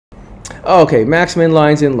Okay, max min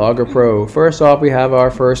lines in Logger Pro. First off, we have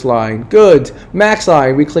our first line. Good. Max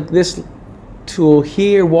line. We click this tool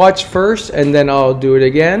here. Watch first, and then I'll do it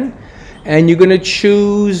again. And you're going to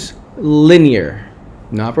choose linear,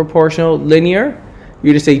 not proportional, linear.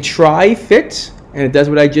 You just say try fit, and it does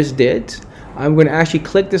what I just did. I'm going to actually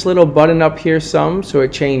click this little button up here some so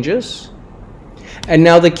it changes. And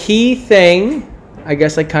now the key thing, I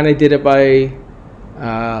guess I kind of did it by,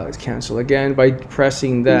 let's cancel again, by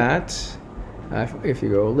pressing that. If you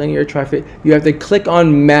go linear, try fit, you have to click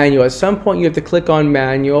on manual. At some point you have to click on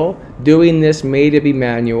manual. Doing this made it be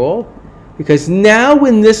manual. Because now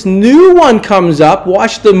when this new one comes up,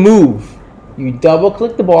 watch the move. You double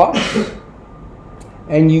click the box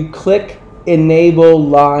and you click enable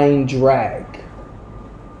line drag.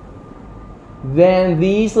 Then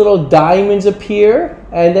these little diamonds appear,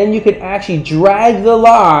 and then you can actually drag the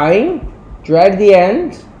line, drag the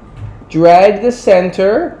end, drag the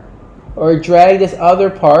center, or drag this other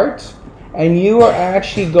part, and you are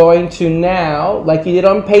actually going to now, like you did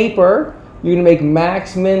on paper, you're going to make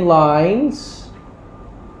max min lines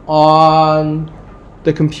on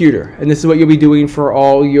the computer. And this is what you'll be doing for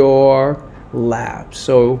all your labs.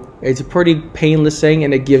 So it's a pretty painless thing,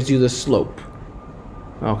 and it gives you the slope.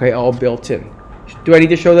 Okay, all built in. Do I need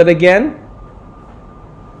to show that again?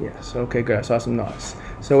 Yes, okay, good. I saw some nods.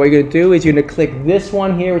 So what you're going to do is you're going to click this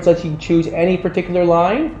one here, which lets you choose any particular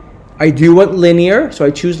line. I do want linear, so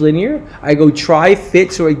I choose linear. I go try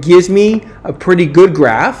fit, so it gives me a pretty good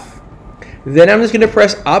graph. Then I'm just going to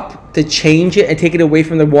press up to change it and take it away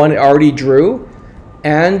from the one it already drew.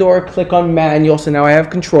 And or click on manual, so now I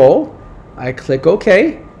have control. I click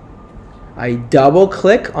OK. I double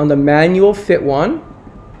click on the manual fit one.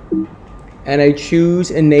 And I choose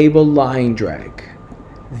enable line drag.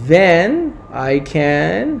 Then I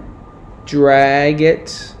can drag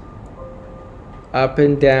it up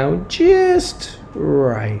and down just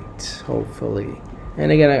right, hopefully.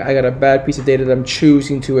 And again, I got a bad piece of data that I'm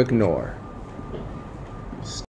choosing to ignore.